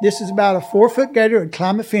 This is about a 4-foot gator that would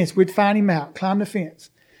climb the fence. We'd find him out, climb the fence.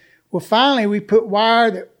 Well, finally, we put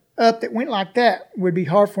wire that went like that. Would be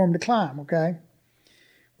hard for him to climb, okay?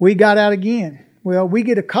 We got out again. Well, we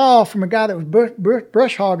get a call from a guy that was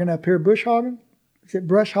brush hogging up here. Bush hogging? Is it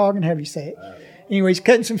brush hogging? How do you say it? Anyway, he's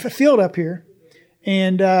cutting some field up here.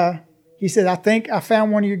 And he said, I think I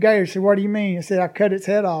found one of your gators. I said, what do you mean? I said, I cut its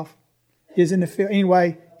head off. It's in the field.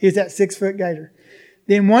 Anyway, it's that 6-foot gator.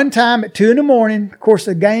 Then one time at 2 a.m, of course,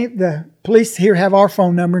 the police here have our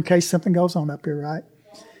phone number in case something goes on up here, right?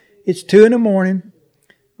 It's 2 a.m.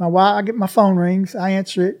 I get my phone rings. I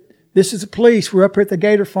answer it. This is the police. We're up here at the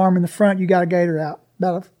gator farm in the front. You got a gator out.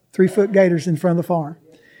 About a 3-foot gator's in front of the farm.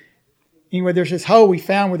 Anyway, there's this hole we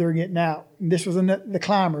found where they were getting out. And this was the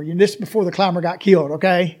climber. This is before the climber got killed,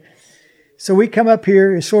 okay? So we come up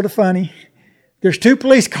here. It's sort of funny. There's 2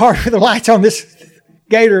 police cars with the lights on this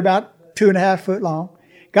gator about 2.5 foot long.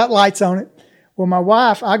 Got lights on it. Well, my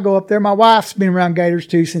wife, I go up there. My wife's been around gators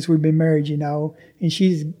too since we've been married, and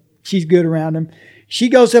she's good around them. She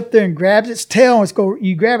goes up there and grabs its tail.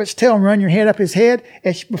 You grab its tail and run your head up his head.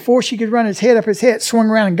 And before she could run its head up his head, it swung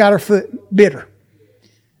around and got her foot, bit her.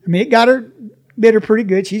 Bit her pretty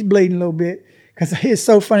good. She's bleeding a little bit. Because it's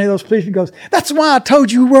so funny, those policemen goes, that's why I told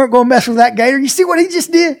you we weren't going to mess with that gator. You see what he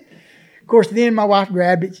just did? Of course, then my wife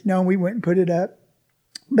grabbed it, and we went and put it up.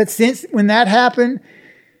 But when that happened,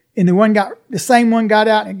 and the same one got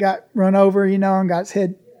out and it got run over, and got its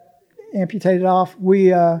head amputated off.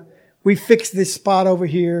 We fixed this spot over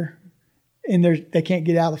here, and they can't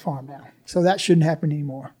get out of the farm now. So that shouldn't happen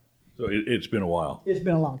anymore. So it's been a while. It's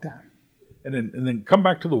been a long time. And then come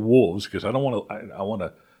back to the wolves, because I want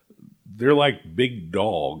to. They're like big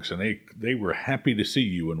dogs, and they were happy to see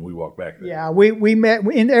you when we walked back there. Yeah, we met,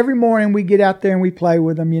 and every morning we get out there and we play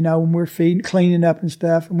with them, when we're cleaning up and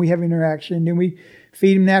stuff, and we have interaction. Then we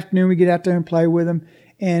feed them in the afternoon, we get out there and play with them.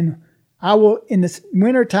 And I will, in the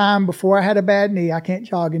winter time, before I had a bad knee, I can't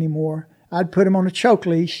jog anymore, I'd put them on a choke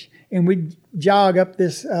leash, and we'd jog up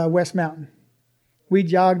this West Mountain. We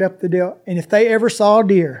jogged up the deal, and if they ever saw a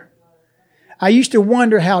deer, I used to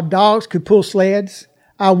wonder how dogs could pull sleds.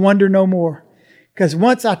 I wonder no more. Because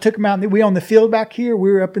once I took them out, we on the field back here,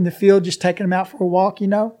 we were up in the field just taking them out for a walk,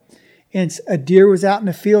 and a deer was out in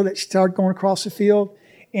the field that started going across the field,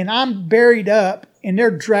 and I'm buried up, and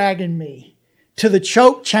they're dragging me to the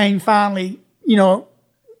choke chain finally,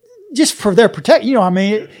 just for their protection.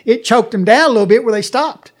 It choked them down a little bit where they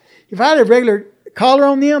stopped. If I had a regular collar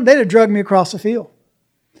on them, they'd have dragged me across the field.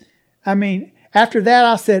 After that,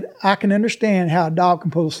 I said, I can understand how a dog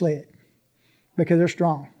can pull a sled. Because they're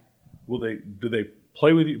strong. Do they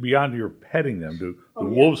play with you beyond your petting them? Do the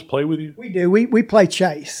wolves play with you? We do. We play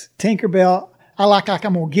chase. Tinkerbell, I like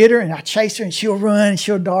I'm going to get her, and I chase her, and she'll run, and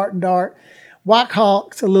she'll dart and dart. White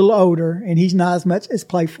Hawk's a little older, and he's not as much as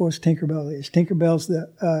playful as Tinkerbell is. Tinkerbell's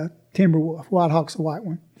the timber wolf. White Hawk's the white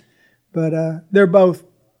one. But they're both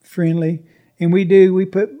friendly, and we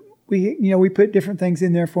put different things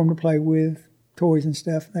in there for them to play with, toys and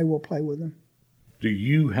stuff, and they will play with them. Do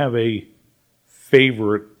you have a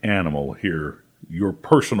favorite animal here, your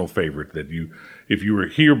personal favorite, that you, if you were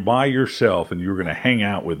here by yourself and you were going to hang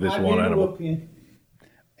out with this one animal?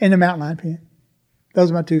 And the mountain lion pen.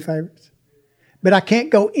 Those are my two favorites. But I can't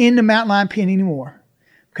go in the mountain lion pen anymore,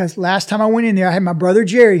 because last time I went in there, I had my brother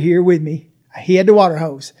Jerry here with me. He had the water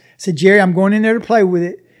hose. I said, Jerry, I'm going in there to play with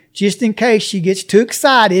it. Just in case she gets too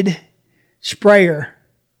excited, spray her.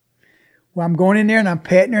 Well, I'm going in there and I'm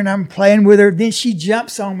petting her and I'm playing with her. Then she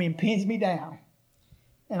jumps on me and pins me down.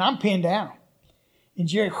 And I'm pinned down. And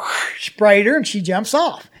Jerry sprayed her and she jumps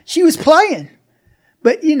off. She was playing.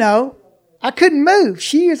 But, I couldn't move.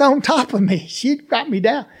 She was on top of me. She got me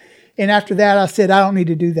down. And after that, I said, I don't need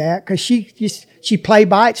to do that, because she play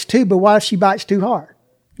bites too, but what if she bites too hard?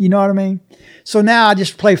 You know what I mean? So now I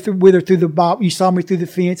just play with her through the bob. You saw me through the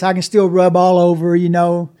fence. I can still rub all over,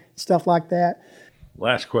 stuff like that.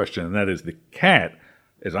 Last question, and that is the cat,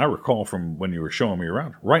 as I recall from when you were showing me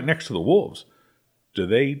around, right next to the wolves. Do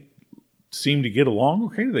they seem to get along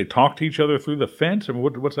okay? Do they talk to each other through the fence? I mean,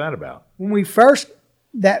 what's that about? When we first,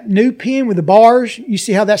 that new pen with the bars, you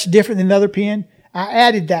see how that's different than the other pen? I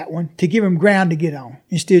added that one to give them ground to get on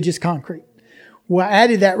instead of just concrete. Well, I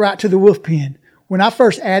added that right to the wolf pen. When I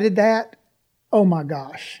first added that, oh my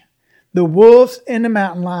gosh, the wolves and the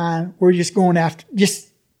mountain lion were just going after,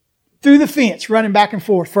 just through the fence, running back and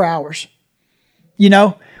forth for hours,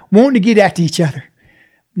 wanting to get after each other.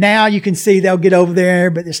 Now you can see they'll get over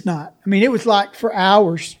there, but it's not. I mean, it was like for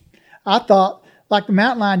hours. I thought, like the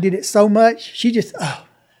mountain lion did it so much, she just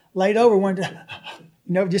laid over one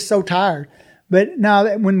time, just so tired. But now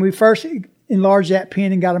that when we first enlarged that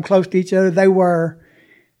pen and got them close to each other, they were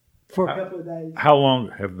for a couple of days. How long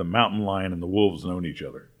have the mountain lion and the wolves known each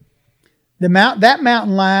other? That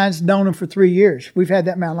mountain lion's known them for 3 years. We've had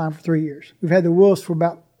that mountain lion for 3 years. We've had the wolves for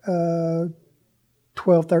about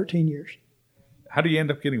 12, 13 years. How do you end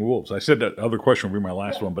up getting wolves? I said that other question would be my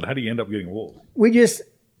last one, but how do you end up getting wolves? We just,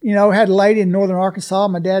 had a lady in northern Arkansas.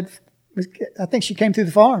 My dad, I think she came through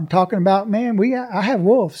the farm talking about, man, I have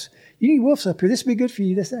wolves. You need wolves up here. This would be good for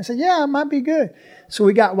you. I said, yeah, it might be good. So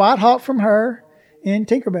we got White Hawk from her and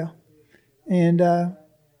Tinkerbell. And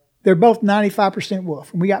they're both 95%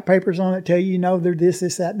 wolf. And we got papers on it tell you, they're this,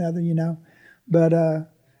 that, and other, But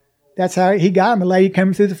that's how he got them. A lady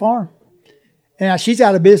coming through the farm. And she's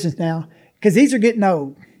out of business now, because these are getting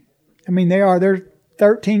old. I mean, they're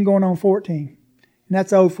 13 going on 14. And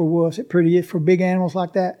that's old for wolves. It pretty is for big animals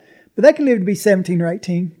like that. But they can live to be 17 or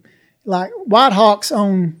 18. Like White Hawk's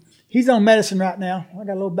he's on medicine right now. I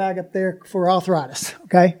got a little bag up there for arthritis,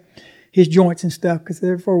 okay? His joints and stuff, because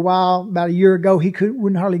there for a while, about a year ago, he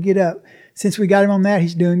wouldn't hardly get up. Since we got him on that,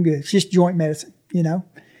 he's doing good. It's just joint medicine, and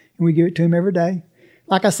we give it to him every day.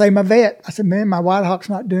 Like I say, my vet, I said, man, my White Hawk's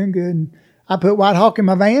not doing good. And I put White Hawk in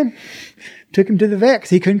my van, took him to the vet, because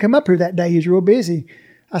he couldn't come up here that day. He was real busy.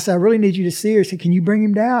 I said, I really need you to see her. He said, can you bring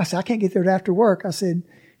him down? I said, I can't get there after work. I said,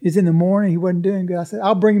 it's in the morning. He wasn't doing good. I said,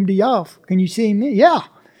 I'll bring him to y'all. Can you see him? Yeah.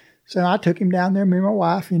 So I took him down there, me and my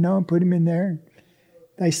wife, and put him in there.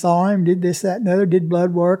 They saw him, did this, that, and the other, did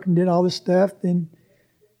blood work and did all this stuff. Then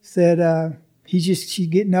said, she's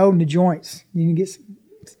getting old in the joints.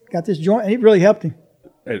 Got this joint, and it really helped him.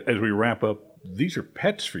 As we wrap up, these are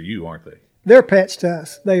pets for you, aren't they? They're pets to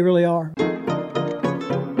us. They really are.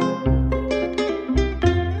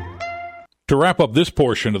 To wrap up this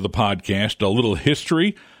portion of the podcast, a little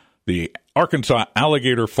history. The Arkansas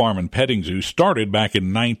Alligator Farm and Petting Zoo started back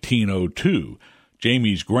in 1902.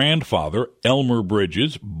 Jamie's grandfather, Elmer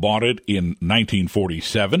Bridges, bought it in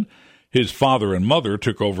 1947. His father and mother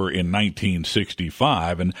took over in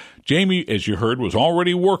 1965, and Jamie, as you heard, was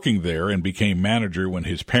already working there and became manager when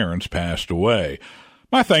his parents passed away.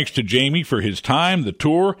 My thanks to Jamie for his time, the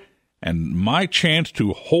tour, and my chance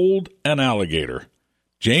to hold an alligator.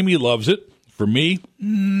 Jamie loves it. For me,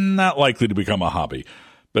 not likely to become a hobby.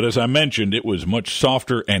 But as I mentioned, it was much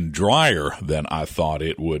softer and drier than I thought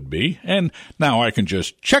it would be, and now I can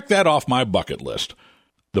just check that off my bucket list.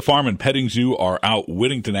 The Farm and Petting Zoo are out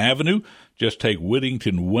Whittington Avenue. Just take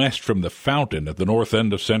Whittington west from the fountain at the north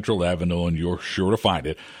end of Central Avenue, and you're sure to find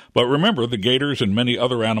it. But remember, the gators and many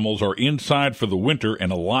other animals are inside for the winter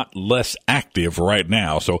and a lot less active right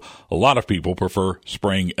now, so a lot of people prefer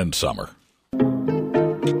spring and summer.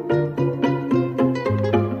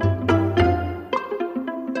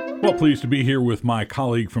 Well, pleased to be here with my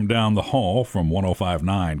colleague from down the hall from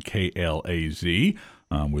 105.9 KLAZ,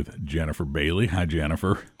 I'm with Jennifer Bailey. Hi,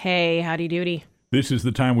 Jennifer. Hey, howdy doody. This is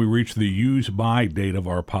the time we reach the use-by date of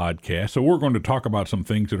our podcast. So we're going to talk about some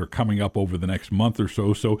things that are coming up over the next month or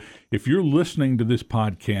so. So if you're listening to this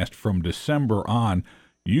podcast from December on,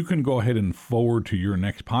 you can go ahead and forward to your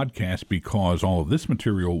next podcast because all of this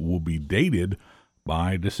material will be dated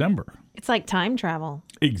by December. It's like time travel.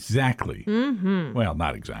 Exactly. Mm-hmm. Well,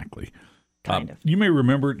 not exactly. Kind of. You may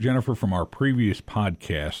remember, Jennifer, from our previous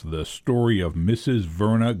podcast, the story of Mrs.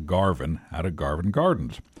 Verna Garvin out of Garvin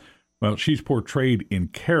Gardens. Well, she's portrayed in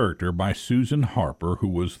character by Susan Harper, who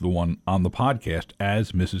was the one on the podcast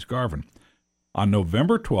as Mrs. Garvin. On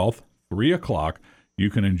November 12th, 3 o'clock, you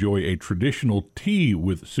can enjoy a traditional tea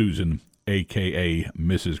with Susan, a.k.a.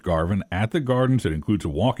 Mrs. Garvin, at the Gardens. It includes a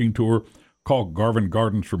walking tour. Call Garvin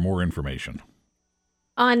Gardens for more information.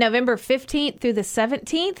 On November 15th through the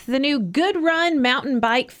 17th, the new Good Run Mountain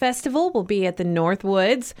Bike Festival will be at the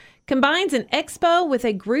Northwoods. Combines an expo with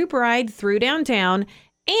a group ride through downtown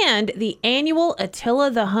and the annual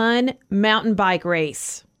Attila the Hun mountain bike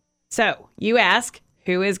race. So, you ask,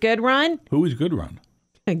 who is Good Run? Who is Good Run?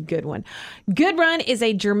 A good one. Good Run is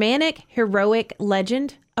a Germanic heroic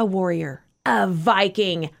legend, a warrior, a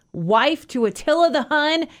Viking, wife to Attila the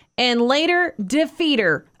Hun, and later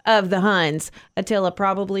defeater of the Huns. Attila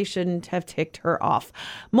probably shouldn't have ticked her off.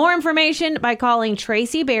 More information by calling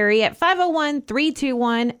Tracy Berry at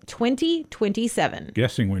 501-321-2027.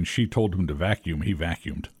 Guessing when she told him to vacuum, he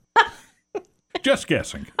vacuumed. Just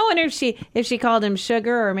guessing. I wonder if she called him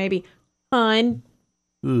sugar or maybe Hun.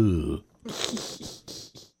 Ugh.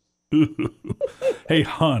 Hey,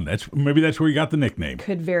 Hun. Maybe that's where you got the nickname.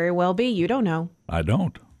 Could very well be. You don't know. I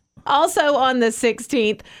don't. Also on the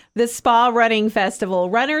 16th, the Spa Running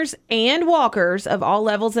Festival. Runners and walkers of all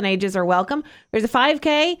levels and ages are welcome. There's a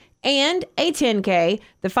 5K and a 10K.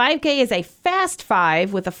 The 5K is a fast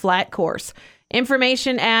 5 with a flat course.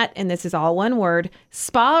 Information at, and this is all one word,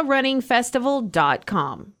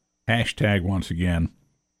 sparunningfestival.com. Hashtag, once again,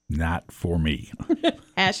 not for me.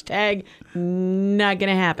 Hashtag, not going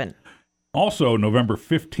to happen. Also, November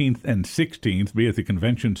 15th and 16th, be at the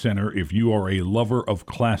Convention Center if you are a lover of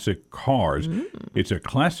classic cars. It's a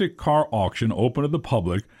classic car auction open to the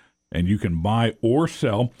public, and you can buy or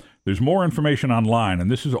sell. There's more information online, and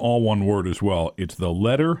this is all one word as well. It's the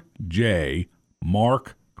letter J,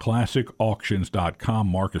 markclassicauctions.com.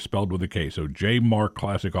 Mark is spelled with a K, so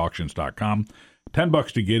jmarkclassicauctions.com.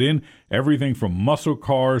 $10 to get in. Everything from muscle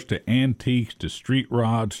cars to antiques to street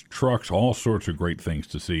rods, trucks, all sorts of great things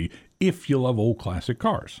to see if you love old classic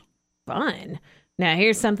cars. Fun. Now,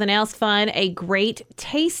 here's something else fun. A great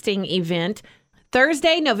tasting event.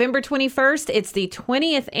 Thursday, November 21st, it's the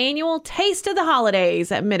 20th annual Taste of the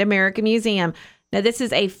Holidays at Mid-America Museum. Now, this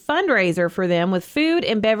is a fundraiser for them with food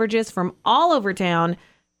and beverages from all over town.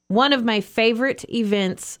 One of my favorite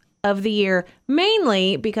events of the year,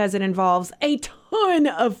 mainly because it involves a ton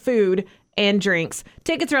of food and drinks.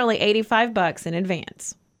 Tickets are only $85 in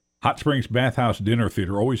advance. Hot Springs Bathhouse Dinner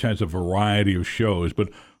Theater always has a variety of shows, but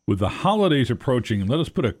with the holidays approaching, let us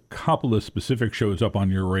put a couple of specific shows up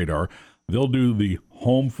on your radar. They'll do the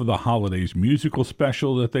Home for the Holidays musical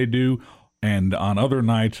special that they do, and on other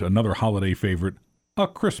nights, another holiday favorite, A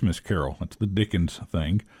Christmas Carol. That's the Dickens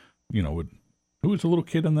thing. You know, who was the little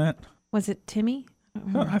kid in that? Was it Timmy?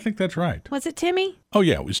 I think that's right. Was it Timmy? Oh,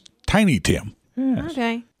 yeah, it was Tiny Tim. Yes.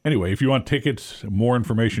 Okay. Anyway, if you want tickets, more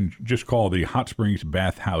information, just call the Hot Springs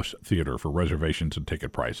Bathhouse Theater for reservations and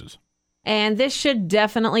ticket prices. And this should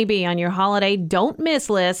definitely be on your holiday don't miss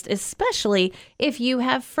list, especially if you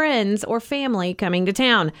have friends or family coming to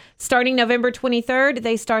town. Starting November 23rd,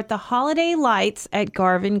 they start the holiday lights at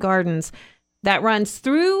Garvin Gardens. That runs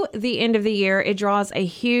through the end of the year. It draws a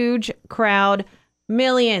huge crowd,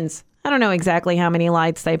 millions. I don't know exactly how many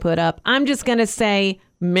lights they put up. I'm just going to say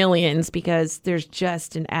millions because there's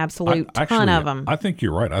just an absolute ton of them. I think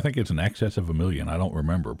you're right. I think it's in excess of 1 million. I don't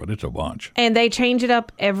remember, but it's a bunch. And they change it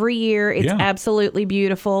up every year. It's absolutely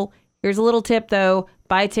beautiful. Here's a little tip, though.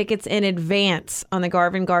 Buy tickets in advance on the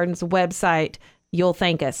Garvin Gardens website. You'll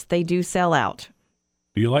thank us. They do sell out.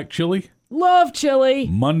 Do you like chili? Love chili.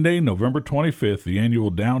 Monday, November 25th, the annual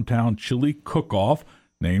Downtown Chili Cook-Off,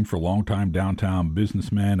 named for longtime downtown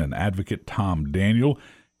businessman and advocate Tom Daniel.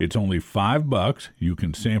 It's only $5. You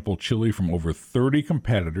can sample chili from over 30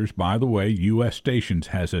 competitors. By the way, U.S. Stations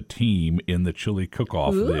has a team in the chili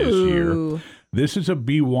cook-off this year. This is a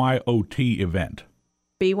BYOT event.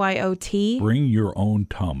 BYOT? Bring your own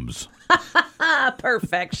Tums.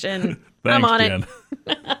 Perfection. Thanks, I'm on Jen.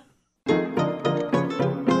 it.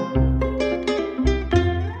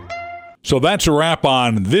 So that's a wrap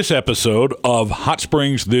on this episode of Hot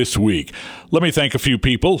Springs This Week. Let me thank a few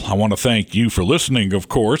people. I want to thank you for listening, of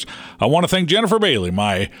course. I want to thank Jennifer Bailey,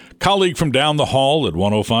 my colleague from down the hall at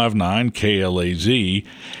 105.9 KLAZ.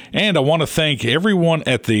 And I want to thank everyone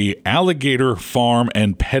at the Alligator Farm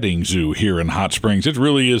and Petting Zoo here in Hot Springs. It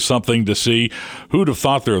really is something to see. Who'd have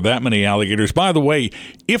thought there are that many alligators? By the way,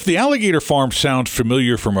 if the alligator farm sounds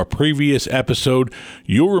familiar from a previous episode,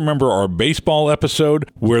 you'll remember our baseball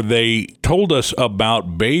episode where they told us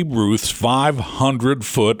about Babe Ruth's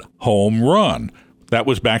 500-foot home run. That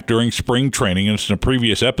was back during spring training, and it's in a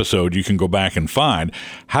previous episode you can go back and find.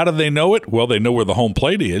 How do they know it? Well, they know where the home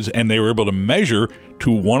plate is, and they were able to measure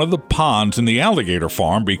to one of the ponds in the alligator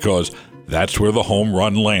farm because that's where the home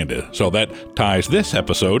run landed. So that ties this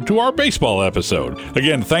episode to our baseball episode.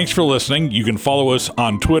 Again, thanks for listening. You can follow us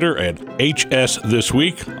on Twitter at HS This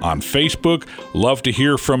Week, on Facebook. Love to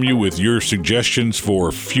hear from you with your suggestions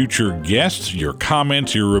for future guests, your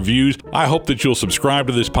comments, your reviews. I hope that you'll subscribe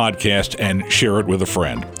to this podcast and share it with a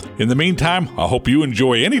friend. In the meantime, I hope you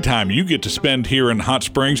enjoy any time you get to spend here in Hot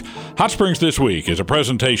Springs. Hot Springs This Week is a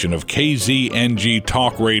presentation of KZNG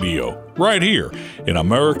Talk Radio, right here in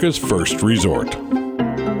America's First Resort.